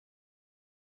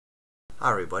Hi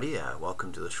everybody,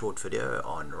 welcome to the short video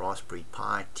on Raspberry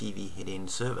Pi Tvheadend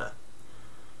server.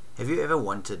 Have you ever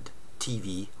wanted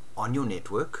TV on your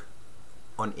network,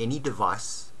 on any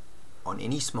device, on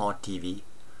any smart TV,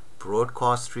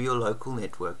 broadcast through your local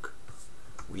network?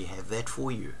 We have that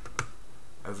for you.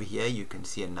 Over here you can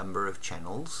see a number of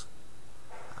channels.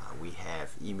 We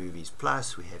have eMovies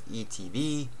Plus, we have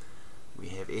ETV, we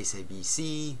have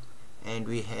SABC, and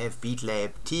we have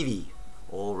BeatLab TV,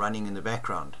 all running in the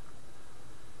background.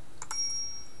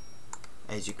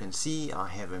 As you can see, I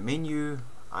have a menu.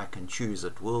 I can choose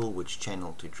at will which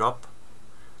channel to drop.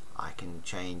 I can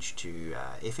change to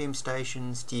FM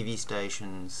stations, TV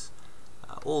stations,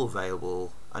 all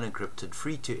available, unencrypted,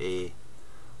 free to air.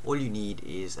 All you need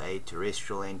is a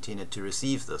terrestrial antenna to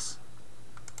receive this.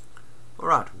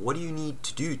 Alright, what do you need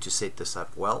to do to set this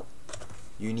up? Well,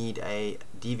 you need a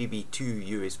DVB-2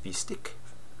 USB stick.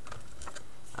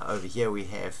 Over here we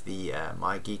have the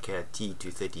MyGeeker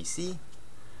T230C.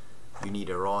 You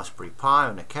need a Raspberry Pi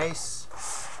on a case.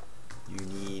 You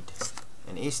need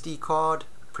an SD card,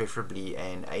 preferably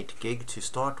an 8 gig to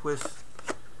start with.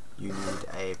 You need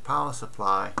a power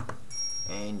supply,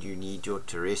 and you need your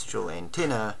terrestrial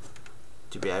antenna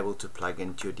to be able to plug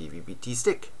into your DVB-T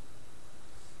stick.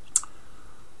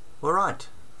 Alright,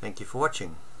 thank you for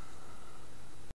watching.